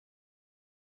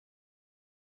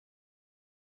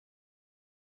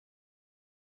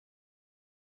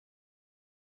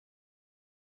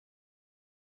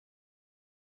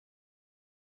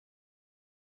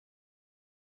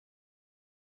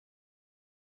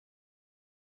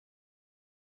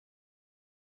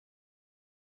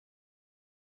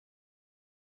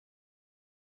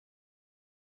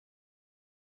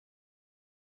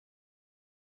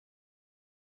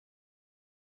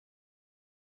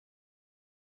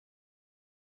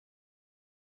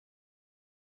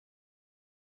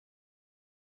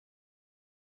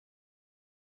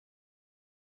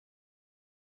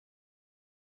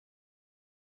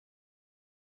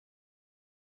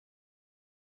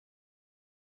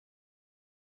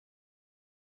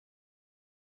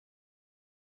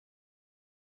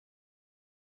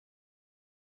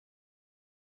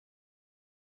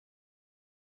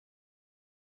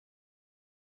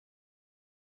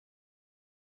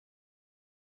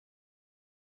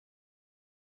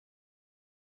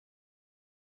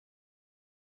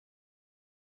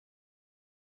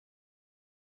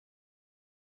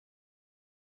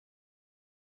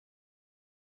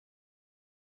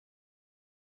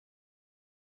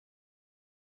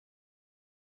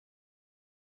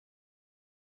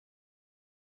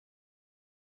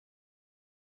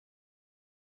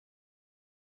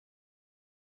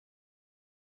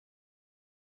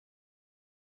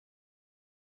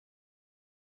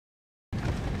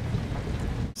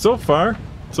so far,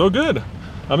 so good.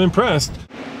 I'm impressed.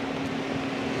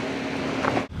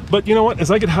 But you know what? As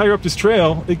I get higher up this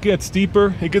trail, it gets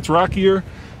steeper, it gets rockier,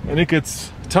 and it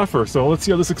gets tougher. So let's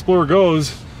see how this Explorer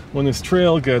goes when this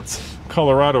trail gets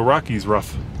Colorado Rockies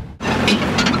rough.